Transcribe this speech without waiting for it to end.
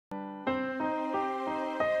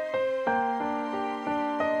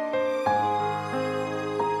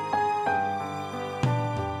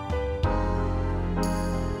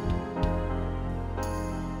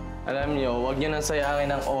nyo, huwag nyo nang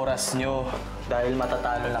sayangin ang oras nyo. Dahil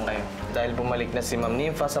matatalo lang kayo. Dahil bumalik na si Ma'am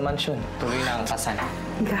Nimfa sa mansyon. Tuloy na ang kasal.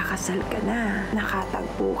 Kakasal ka na.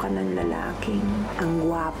 Nakatagpo ka ng lalaking ang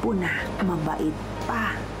gwapo na, mabait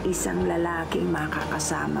pa. Isang lalaking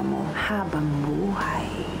makakasama mo habang buhay.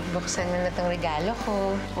 Buksan mo na itong regalo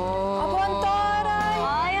ko. Abo, ang taray!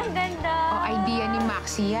 Ay, ang ganda! Idea ni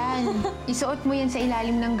Maxi yan. Isuot mo yan sa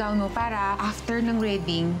ilalim ng gown mo para after ng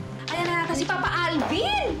wedding. Ayan na kasi Papa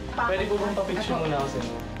Alvin! Pwede po bang papicture muna ako sa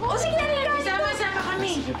inyo? Oo, sige na rin. Sama-sama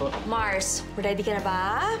kami. Sige po. Mars, ready ka na ba?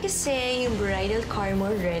 Kasi yung bridal car mo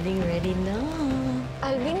ready na.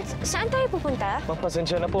 Alvin, saan tayo pupunta?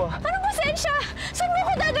 Pasensya na po. Anong pasensya? Saan mo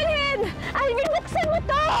ko dadalhin? Alvin, buksan mo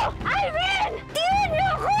to! Alvin! Tingnan niyo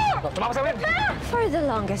ako! Tumama sa amin! For the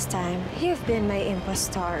longest time, you've been my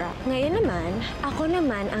impostora. Ngayon naman, ako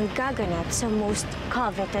naman ang gaganap sa most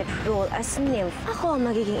coveted role as Nymph. Ako ang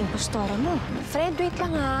magiging impostora mo. Fred, wait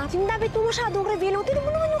lang ha. Yung dapat mo masyadong reveal. Tignan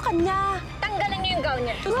mo naman yung kanya. Tanggalan niyo yung gown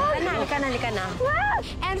niya. Halika na.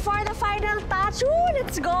 And for the final touch,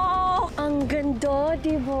 let's go! Ang ganda,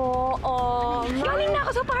 di ba? Galing na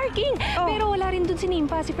ako sa parking. Pero wala rin dun si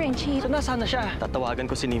Nimfa, si Frenchie. So, nasaan na siya?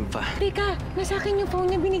 Tatawagan ko si Nimfa. Rika, nasa akin yung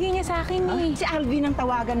phone niya. Binigay niya sa akin eh. Si Alvin ang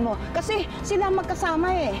tawagan mo. Kasi sila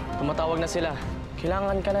magkasama eh. Tumatawag na sila.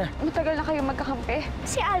 Kailangan ka na. Matagal na kayo magkakampi.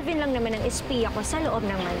 Si Alvin lang naman ang espiya ko sa loob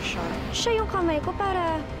ng mansyon. Siya yung kamay ko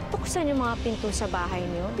para buksan yung mga pinto sa bahay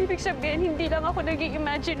niyo. Ibig sabihin, hindi lang ako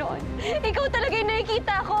nag-i-imagine noon. Ikaw talaga yung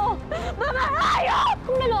nakikita ko! Mga hayop!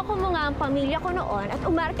 Kung naloko mo nga ang pamilya ko noon at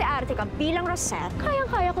umarte-arte ka bilang Rosette,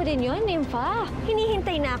 kayang-kaya ko din yun, Nimfa.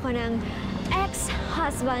 Hinihintay na ako ng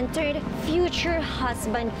ex-husband turned future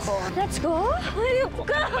husband ko. Let's go! Hayop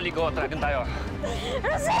ka! Maligo, tragan tayo.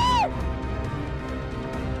 Rosette!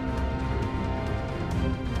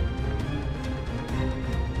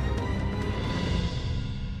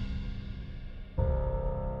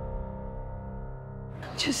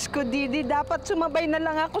 Diyos ko, Didi, dapat sumabay na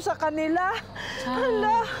lang ako sa kanila.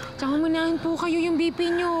 Hala. Tsaka manahin po kayo yung BP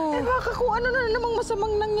nyo. Eh baka kung ano na namang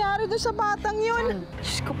masamang nangyari doon sa batang yun.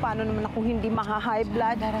 Diyos ko, paano naman ako hindi maka-high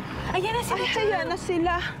blood? Ayan na sila, Ay, ayan na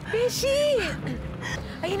sila. Beshi!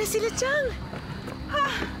 Ayan na sila, Chang!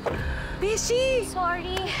 Beshi!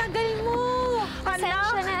 Sorry. Tagal mo!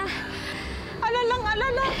 Pasensya na.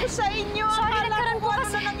 Alala ko sa inyo. Sorry, Akala nagkaroon ko po ano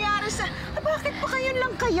kasi... na nangyari sa... bakit pa kayo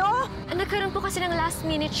lang kayo? Nagkaroon po kasi ng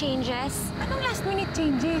last-minute changes. Anong last-minute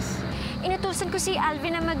changes? Inutusan ko si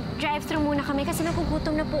Alvin na mag-drive-thru muna kami kasi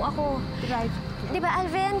nagugutom na po ako. Drive. Di ba,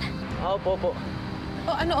 Alvin? Opo. O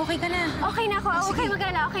ano, okay ka na? Okay na ako. Okay,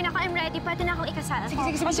 mag-alala. Okay na ako. I'm ready. Pwede na akong ikasal.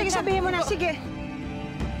 Sige, sabihin mo na. Sige.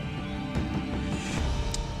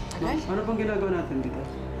 Ano pang ginagawa natin dito?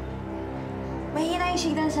 Mahina yung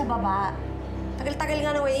signal sa baba. Tagal-tagal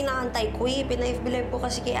nga na waiting nakantay ko eh. Pinayif-bilay po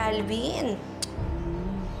kasi kay Alvin.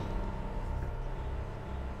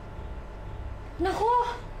 Naku!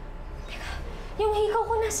 Teka, yung hikaw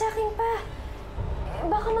ko nasa akin pa.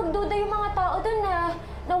 Baka magduda yung mga tao doon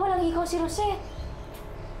na walang hikaw si Rosette.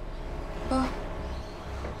 Ba?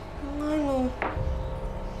 Ano?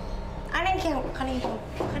 Ano yung kanina?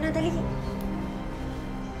 Dali.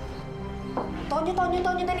 Tonyo,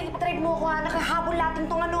 dali. Ipatrive mo ako ha. Nakahabol natin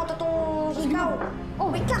tong hikaw. Oh,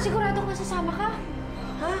 wait lang. Sigurado ka sasama ka?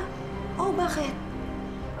 Ha? Oh, bakit?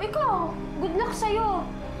 Ikaw, good luck sa'yo.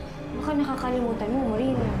 Baka nakakalimutan mo,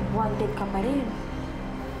 Marin. Wanted ka pa rin.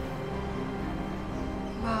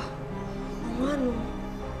 Ba? Ano?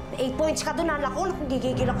 8 points ka doon, anak ko.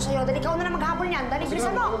 Gigigil ako sa'yo. Dali, ikaw na maghabol niyan. Dali,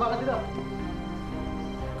 bilisan mo!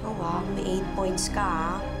 Ikaw may 8 points ka,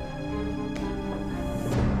 ha?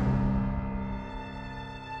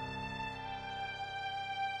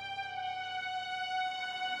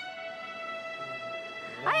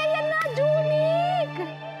 Ay, ayan na, Julik!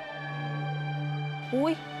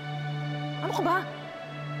 Uy, ano ka ba?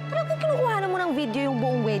 Talagang kinukuha mo ng video yung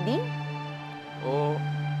buong wedding? Oo,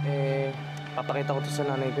 papakita ko to sa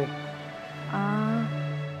nanay ko.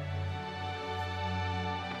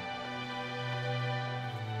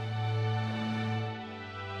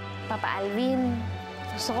 Papa Alvin,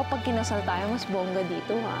 gusto ko pag kinasal tayo, mas bongga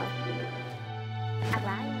dito, ha?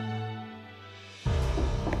 Aray.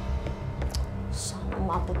 Saan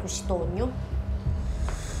umabot yung si Tonyo?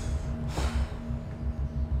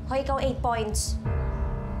 Hoy, ikaw 8 points.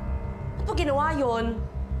 Ba't mo ginawa yun?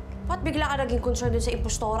 Ba't bigla ka naging concerned dun sa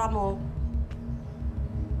impostora mo?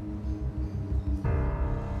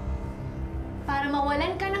 Para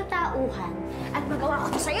mawalan ka ng tauhan at magawa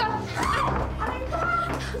ko to sa'yo. Aray ko!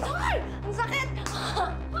 Ay! Ang sakit!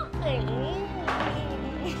 Okay.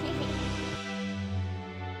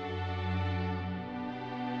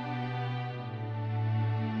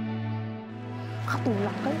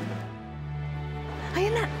 Patulak ka.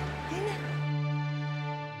 Ayan na! Ayan na!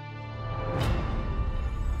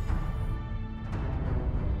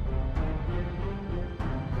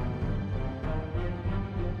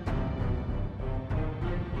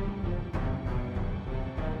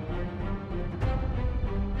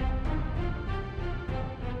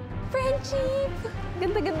 Friendship!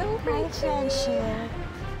 Ganda-ganda ng friendship.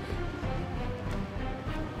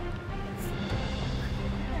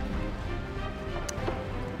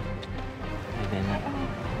 Pwede na.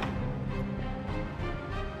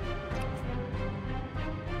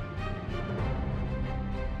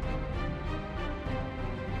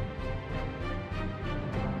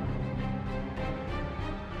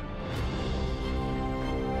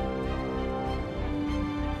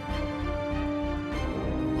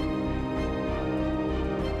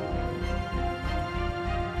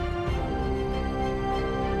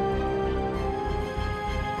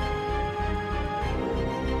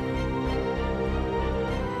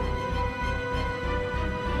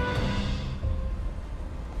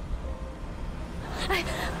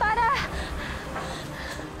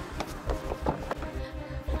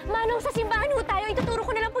 Manong, sa simbahan ho tayo. Ituturo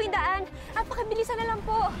ko na lang po yung daan. At pakabilisan na lang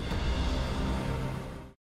po.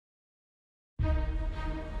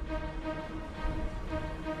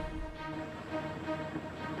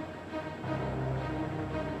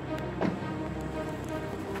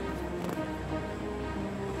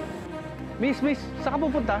 Miss, saan ka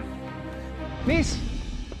pupunta? Miss!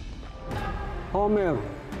 Homer,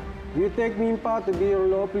 do you take Nimfa to be your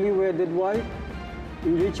lawfully wedded wife,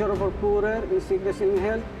 in richer or poorer, in sickness and in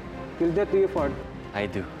health, till death do you part? I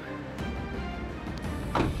do.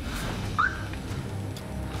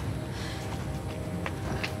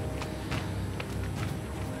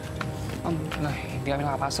 Hindi kami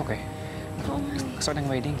nakapasok eh. Gusto ng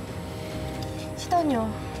wedding. Si Tonyo.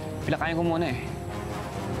 Pilakayan ko muna eh.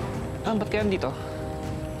 Ba't kayo dito?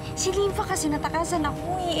 Si Nimfa kasi natakasan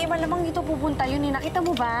ako eh. Malamang dito pupunta yun eh. Nakita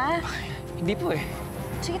mo ba? Hindi po eh.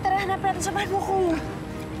 Sige, tara, hanapin natin. Samahan mo ko.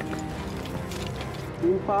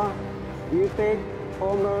 Nimfa, do you take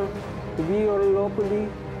Homer to be your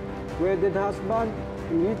lawfully wedded husband,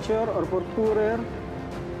 in richer or poorer,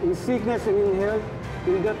 in sickness and in health,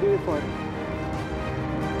 till death do you part?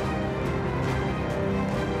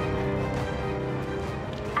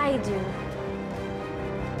 I do.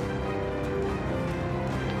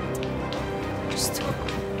 Gusto.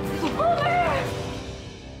 Homer!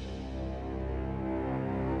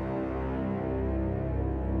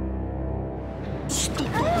 Gusto.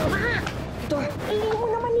 Ma! Ito! Hindi mo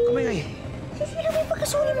naman eh. Kamay! Sino may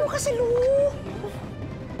pagkasuri mo kasalo?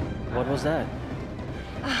 What was that?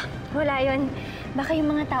 Wala yun. Baka yung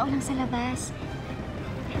mga tao lang sa labas.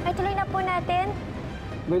 Ay, tuloy na po natin.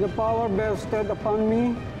 By the power vested upon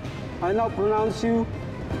me, I now pronounce you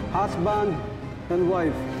husband and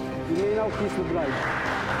wife. You may now kiss the bride.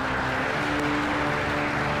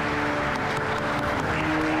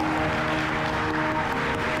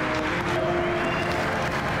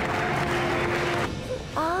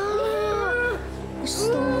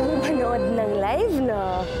 Gusto mo manood ng live,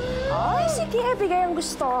 no? Ay, sige, bigay ang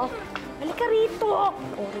gusto. Halika rito.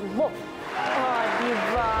 Orin mo. Oh, di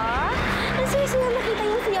ba? Ang saya-saya nakita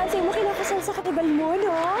yung fiancé mo kinakasal sa katibal mo,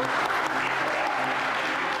 no?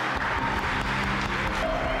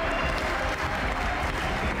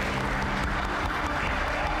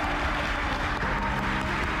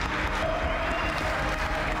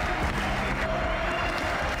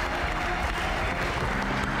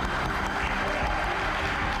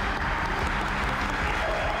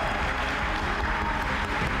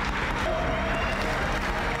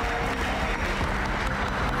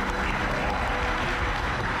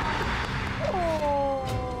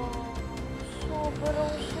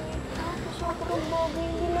 Sobrang sweet. Sobrang bagay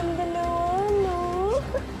nilang dalawa, no?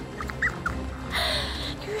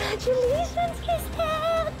 Congratulations,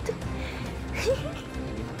 Rosette!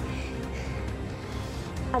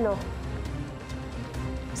 Ano?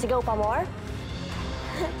 Sigaw pa more?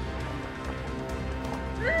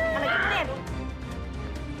 Alagin mo din!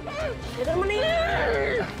 Lagan mo na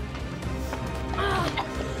yun!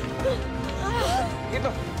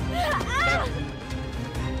 Ito!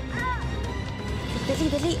 Dali,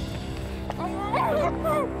 dali!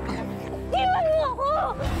 Iwan mo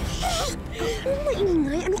ako! Ano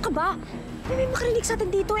maingay? Ano ka ba? May makarinig sa atin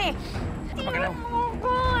dito eh! Iwan mo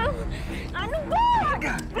ako! Ano ba?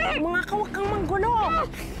 Mga kawakang manggulo!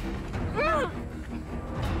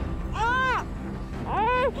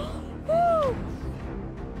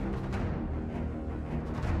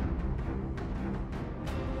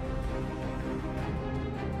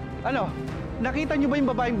 Ano? Nakita niyo ba yung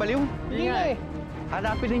babaeng baliw? Hindi nga eh.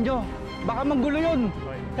 Hanapin ninyo. Baka manggulo yun.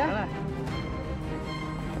 Tara.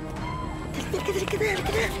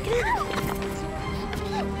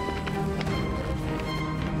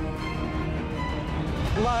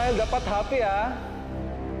 Smile, dapat happy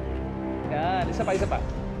Yan, isa pa.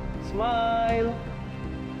 Smile.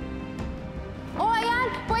 Oh, ayan!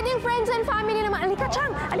 Pwedeng friends and family naman. Alika,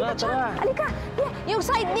 Chang! Alika, Chang! Alika! Yeah, yung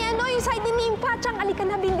side ni yung side ni Nimfa, Chang! Alika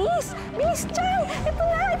na, bilis! Bilis, Chang! Ito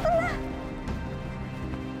na!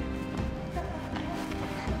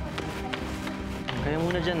 Kaya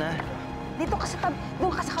muna dyan, Dito ka sa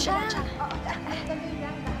doon ka sa kabila, Chang.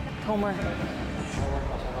 Homer.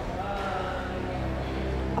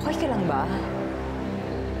 Okay ka lang ba?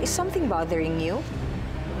 Is something bothering you?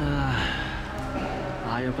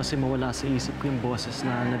 Ayaw kasi mawala sa isip ko yung boses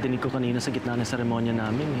na nadinig ko kanina sa gitna ng seremonya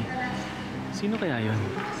namin Sino kaya yun?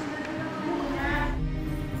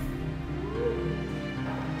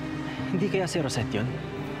 Hindi kaya si Rosette yun?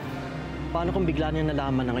 Paano kung bigla niya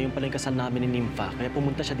nalaman na ngayon pala yung kasal namin ni Nimfa, kaya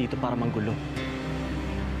pumunta siya dito para manggulo?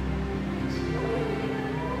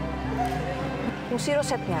 Kung si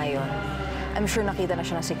Rosette nga yun, I'm sure nakita na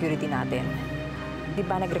siya ng security natin. Di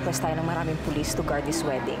ba nag-request tayo ng maraming police to guard this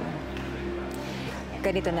wedding?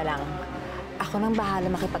 Ganito na lang. Ako nang bahala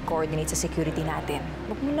makipag-coordinate sa security natin.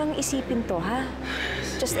 Huwag mo nang isipin to, ha?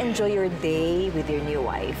 Just enjoy your day with your new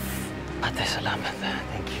wife. Ate, salamat.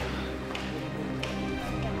 Thank you.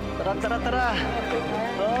 Tara!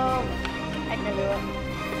 Oh! Ay, dalawa.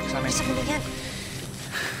 Sa amin. Sa amin yan.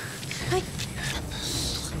 Ay!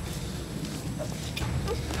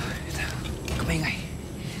 Kamay-ingay.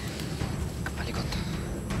 Kapalikot.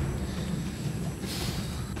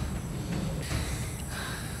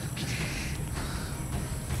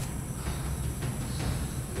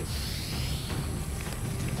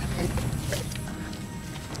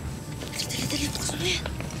 Dali, pasok mo yan.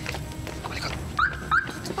 Kapalikot.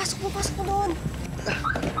 Pasok mo doon.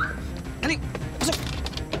 Dali! Pasok!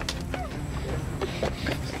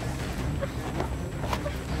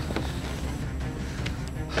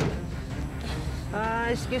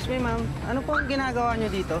 Excuse me, ma'am. Ano po ang ginagawa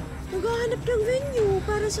niyo dito? Naghahanap ng venue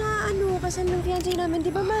para sa kasal ng fiancé namin,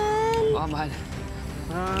 di ba, Mal? Oo, mahal.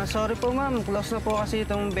 Sorry po, ma'am. Close na po kasi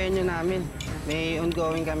itong venue namin. May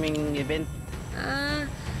ongoing kaming event.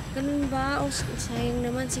 Ganun ba? Sayang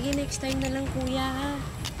naman. Sige, next time na lang, kuya, ha?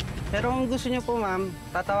 Pero kung gusto niyo po, ma'am,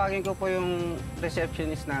 tatawagin ko po yung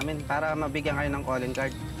receptionist namin para mabigyan kayo ng calling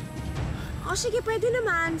card. Sige, pwede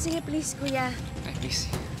naman. Sige, please, kuya. Ay, please.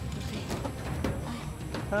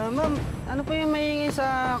 Ma'am, ano po yung mahingi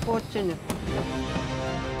sa kotse niyo?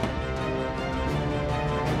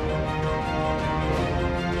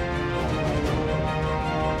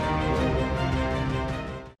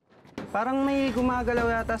 Parang may gumagalaw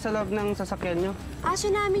yata sa loob ng sasakyan niyo. Aso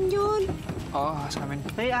namin yun. Oo, sa amin.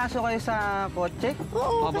 May aso kayo sa kotse?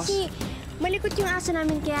 Oo, boss. kasi malikot yung aso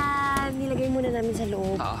namin kaya nilagay muna namin sa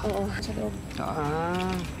loob. Oo, sa loob.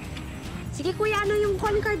 Sige, kuya, yung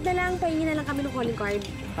calling card na lang? Pahingi na lang kami ng calling card.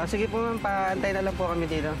 Sige po, ma'am. Paantay na lang po kami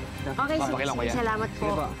dito. Okay, sige, salamat po.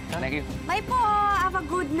 Sige po. Thank you. Bye po! Have a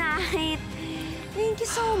good night! Thank you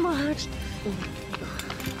so much!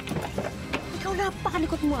 Ikaw,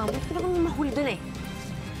 napakalikot mo, Huwag ko namang mahuli dun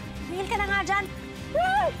Tingil ka na nga dyan!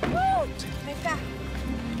 Teka.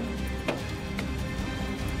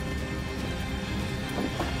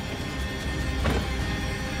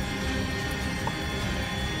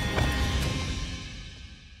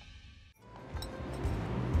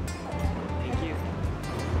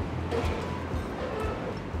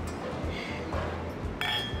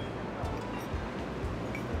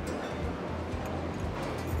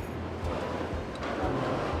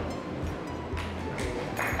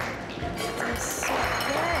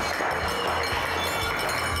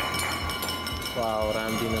 Wow,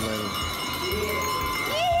 Randy naman.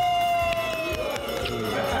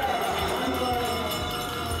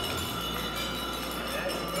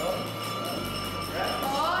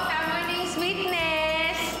 Tama na yung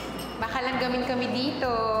sweetness. Baka lang gamin kami dito.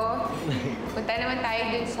 Punta naman tayo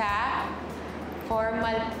dun sa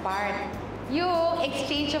formal part. Yung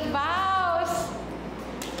exchange of vows.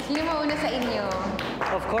 Sino mauna sa inyo?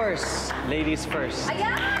 Of course, ladies first.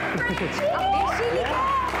 Ayan! Friendship!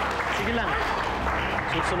 Sige lang.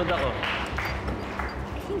 Susunod ako.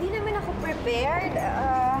 Hindi naman ako prepared.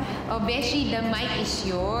 Oh, Beshi, the mic is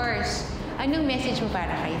yours. Anong message mo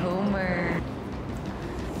para kay Homer?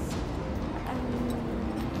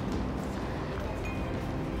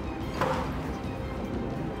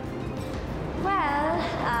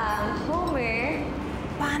 Homer,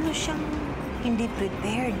 Paano siyang hindi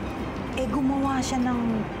prepared? Gumawa siya ng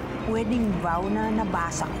wedding vow na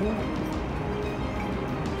nabasa ko.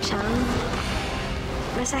 Chang,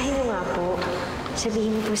 basahin mo nga po.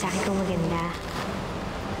 Sabihin mo po sa akin kung maganda.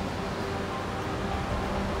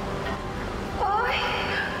 Ay,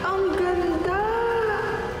 ang ganda!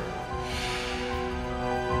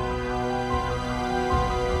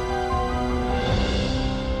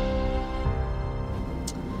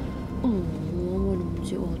 Wala naman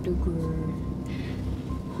si ate girl.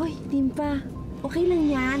 Hoy, Nimfa. Okay lang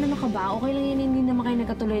yan. Ano ka ba? Okay lang yan, hindi naman kayo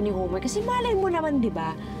nagkatuloy ni Homer. Kasi malay mo naman, di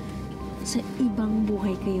ba? Sa ibang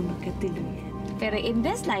buhay kayo magkatuluyan. Pero in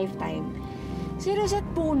this lifetime, si Rosette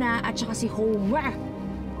Puna at saka si Homer.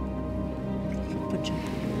 Ano pa dyan?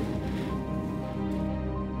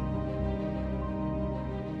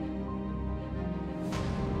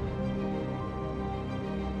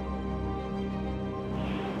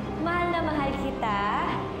 Mahal na mahal kita.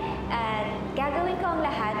 At gagawin ko ang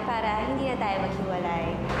lahat para hindi na tayo maghiwalay.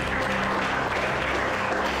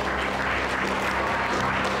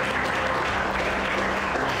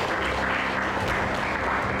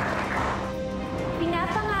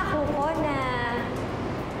 Pinapangako ko na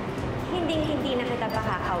hindi na kita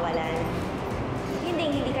pakakawalan.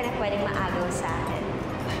 Hindi ka na pwedeng maagaw sa akin.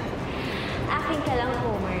 Akin ka lang,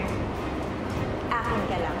 Homer. Akin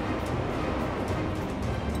ka lang.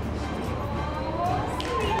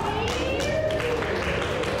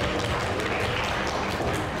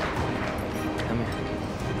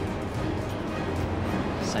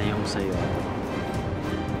 Sayong-sayo ako.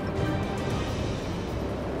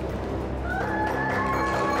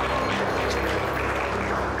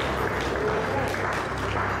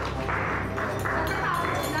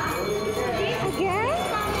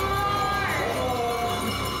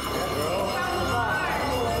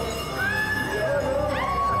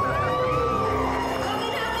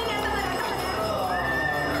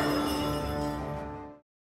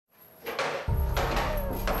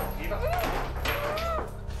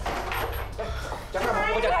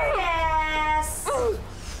 Yes!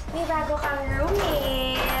 May bago kang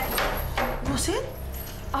roommate. Rosette?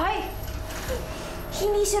 Ay!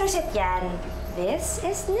 Hindi si Rosette yan. This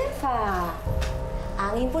is Nimfa.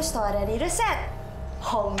 Ang impostora ni Rosette.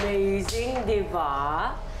 Amazing, di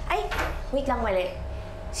ba? Ay, wait lang, mali.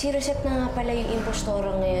 Si Rosette na nga pala yung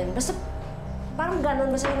impostora ngayon. Basta, parang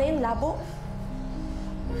ganon ba sa'yo ngayon, labo?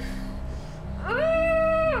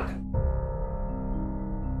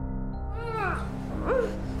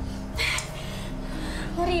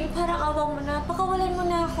 Marin, parang awa mo na. Pakawalan mo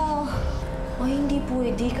na ako. O hindi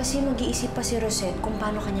pwede kasi mag-iisip pa si Rosette kung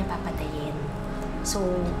paano kanya papatayin. So,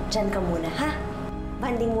 dyan ka muna, ha?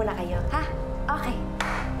 Banding muna kayo, ha? Okay.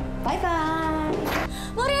 Bye-bye!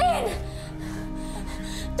 Marin!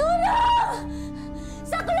 Tulong!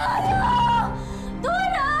 Sakloyo!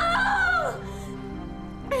 Tulong!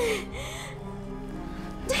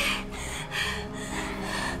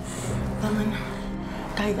 Tangan,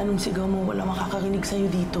 kahit anong sigaw mo, wala makakarinig sa'yo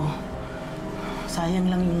dito.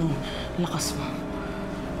 Sayang lang yung lakas mo.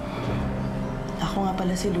 Ako nga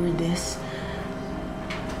pala si Lourdes.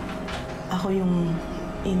 Ako yung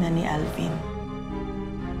ina ni Alvin.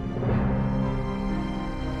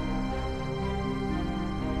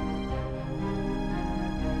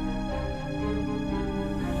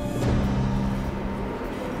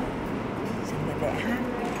 Sandali, ha?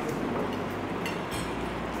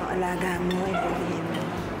 Ang alaga mo, ibigin mo.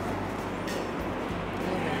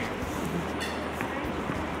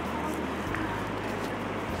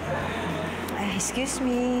 Ay, excuse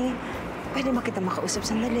me. Pwede ba kita makausap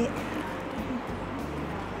sandali?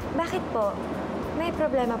 Bakit po? May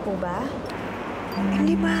problema po ba?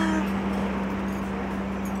 Hindi ba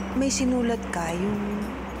may sinulat ka?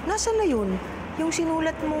 Nasaan na yun? Yung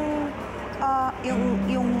sinulat mo,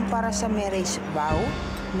 yung para sa marriage vow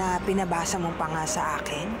na pinabasa mo pa nga sa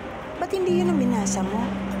akin? Ba't hindi yun ang binasa mo?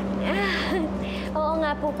 Oo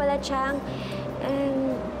nga po pala, Chang.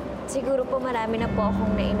 Siguro po marami na po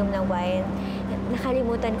akong nainom ng wine.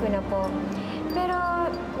 Nakalimutan ko na po. Pero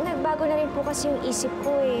nagbago na rin po kasi yung isip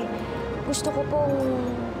ko eh. Gusto ko pong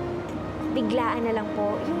biglaan na lang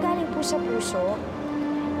po. Yung galing po sa puso.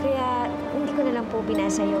 Kaya hindi ko na lang po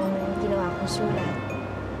binasa yung ginawa kong sulat.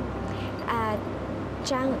 At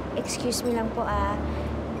Chang, excuse me lang po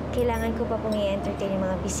kailangan ko pa pong i-entertain yung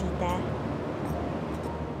mga bisita.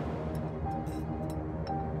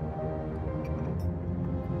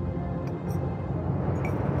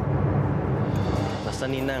 Basta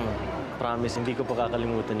Ninang, promise, hindi ko pa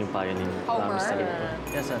kakalimutan yung payo ninyo. Homer? Promise talaga po.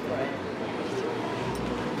 Yes, ate.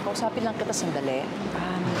 Kausapin lang kita sandali.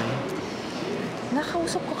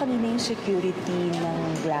 Nakausap ko kanina yung security ng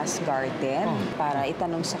Glass Garden para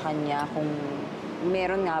itanong sa kanya kung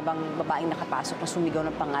meron nga bang babaeng nakapasok na sumigaw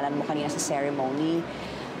ng pangalan mo kanina sa ceremony.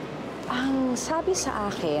 Ang sabi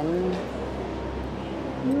sa akin,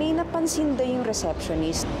 may napansin daw yung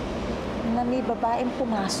receptionist na may babaeng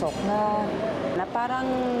pumasok na parang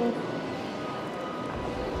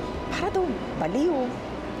para daw baliw.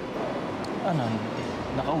 Ano?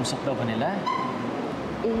 Nakausap daw ba nila?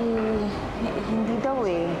 Hindi daw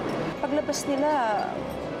eh. Paglabas nila,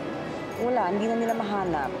 wala, hindi na nila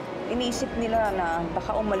mahanap. Iniisip nila na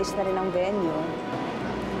baka umalis na rin ang venue.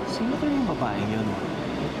 Sino kaya yung babaeng yun?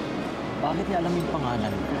 Bakit niya alam yung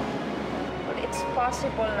pangalan ko? Well, it's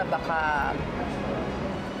possible na baka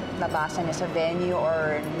nabasa niya sa venue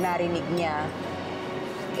or narinig niya.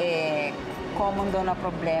 Common daw na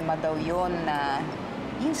problema daw yun na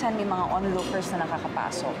minsan may mga onlookers na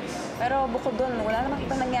nakakapasok. Pero bukod doon, wala namang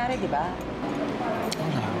ibang nangyari, di ba?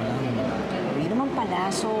 Wala naman. Hindi naman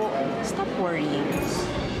pala, so stop worrying.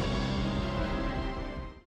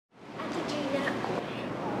 Ate Gina,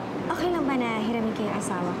 okay lang ba na hiramin kayo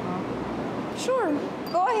asawa ko? Sure,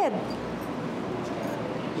 go ahead.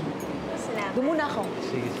 Salamat. Doon muna ako.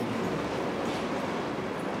 Sige.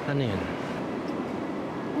 Ano yun?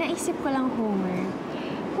 Naisip ko lang, Homer,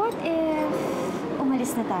 what if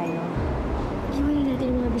umalis na tayo? Iwanan natin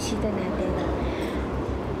yung mga bisita natin.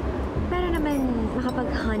 Para naman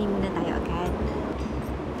makapag-honeymoon na tayo agad.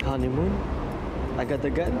 Honeymoon?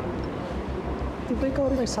 Agad-agad? Di ba ikaw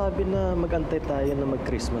rin nagsabi na mag-antay tayo na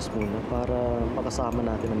mag-Christmas muna para makasama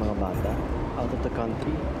natin ang mga bata out of the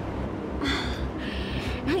country?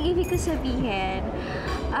 Ang ibig ko sabihin,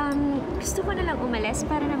 gusto ko na lang umalis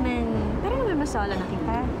para naman masolo na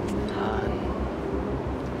kita. Han,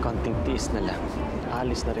 konting tiis na lang.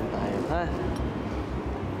 Alis na rin tayo, ha?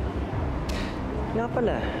 Nga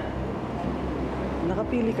pala,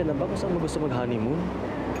 nakapili ka na ba kung saan mo gusto mag-honeymoon?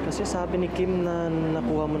 Kasi sabi ni Kim na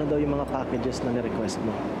nakuha mo na daw yung mga packages na ni-request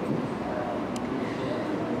mo.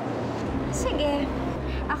 Sige,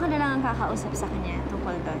 ako na lang ang kakausap sa kanya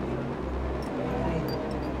tungkol doon.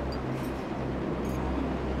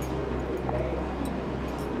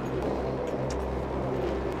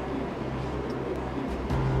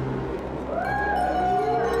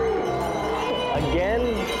 Again?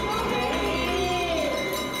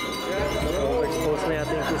 Expose na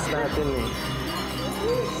yata yung kiss natin eh.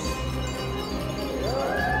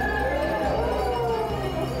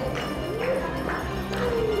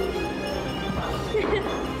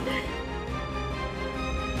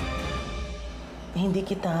 Hindi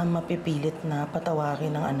kita mapipilit na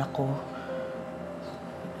patawarin ng anak ko.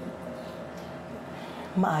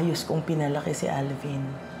 Maayos kong pinalaki si Alvin.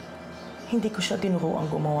 Hindi ko siya tinuruang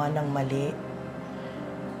gumawa ng mali.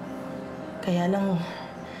 Kaya lang,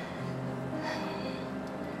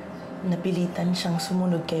 napilitan siyang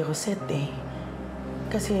sumunod kay Rosette eh.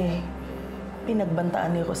 Kasi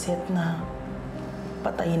pinagbantaan ni Rosette na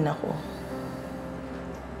patayin ako.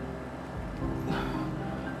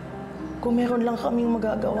 Kung meron lang kaming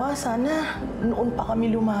magagawa, sana noon pa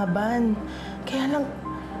kami lumaban. Kaya lang,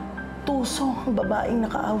 tuso ang babaeng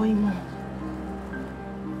nakaaway mo.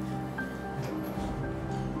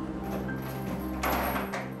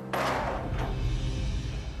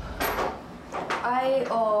 Ay,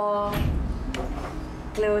 oh.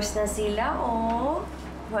 Close na sila, oh.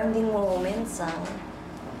 Bonding moments, ah.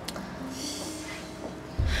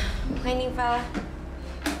 Okay, Nimfa.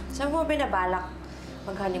 Saan mo binabalak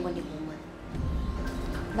mag-honeymoon ni Homer?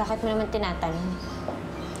 Bakit mo naman tinatanong?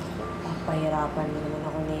 Papahirapan mo naman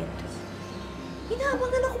ako nito.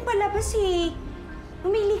 Inaabangan akong palabas, eh.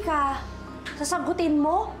 Mamili ka. Sasagutin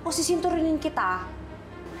mo o sisinturinin kita?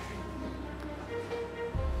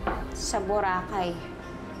 Sa Boracay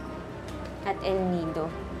at El Nido.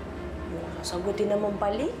 Sasagutin naman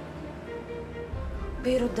pali.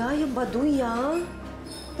 Pero yung baduy, ah.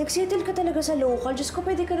 Nag-settle ka talaga sa local. Diyos ko,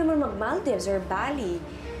 pwede ka naman mag-Maldives or Bali.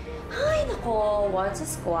 Ay, nako. Once a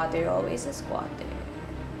squatter, always a squatter.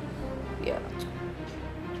 Yeah.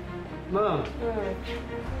 Ma'am,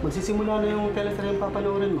 magsisimula na yung teleserye yung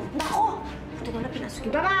papanoorin mo. Nako! Ito na pinasok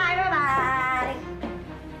yung... Bye-bye! Bye-bye!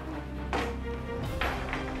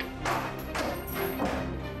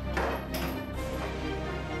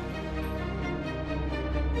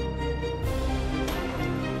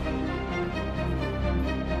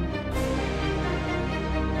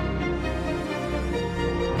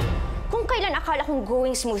 Kailan akala kong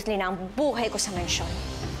going smoothly na ang buhay ko sa mansyon.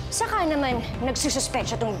 Saka naman,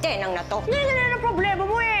 nagsususpecha tong denang na to. Hindi na problema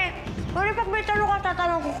mo eh. Pero pag may tanong ka,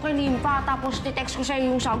 tatanong ko kay Nimfa, tapos titext ko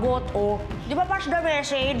sa'yo yung sagot, oh. Di ba pass the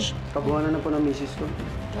message? Pagawa na po ng misis ko.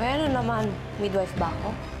 Ano naman, midwife ba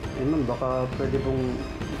ako? Eh ma'am, baka pwede pong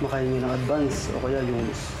makahingi ng advance o kaya yung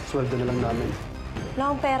sweldo na lang namin. Wala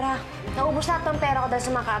akong pera. Naubos lahat ng pera ko dahil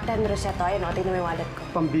sa mga ka-attend Rosette. Ayun, tingnan mo yung wallet ko.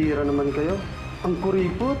 Pambira naman kayo. Ang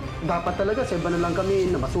kuripot. Dapat talaga, sa iba na lang kami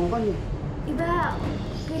namasukan eh. Iba,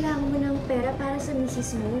 kailangan mo ng pera para sa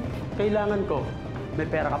misis mo. Kailangan ko. May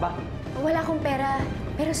pera ka ba? Wala akong pera.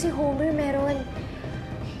 Pero si Homer meron.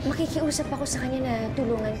 Makikiusap ako sa kanya na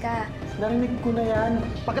tulungan ka. Narinig ko na yan.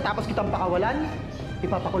 Pagkatapos kitang pakawalan,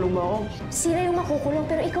 ipapakulong mo ako. Sila yung makukulong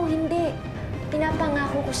pero ikaw hindi.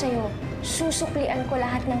 Pinapangako ko sa'yo, susuklian ko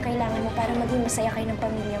lahat ng kailangan mo para maging masaya kayo ng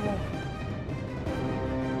pamilya mo.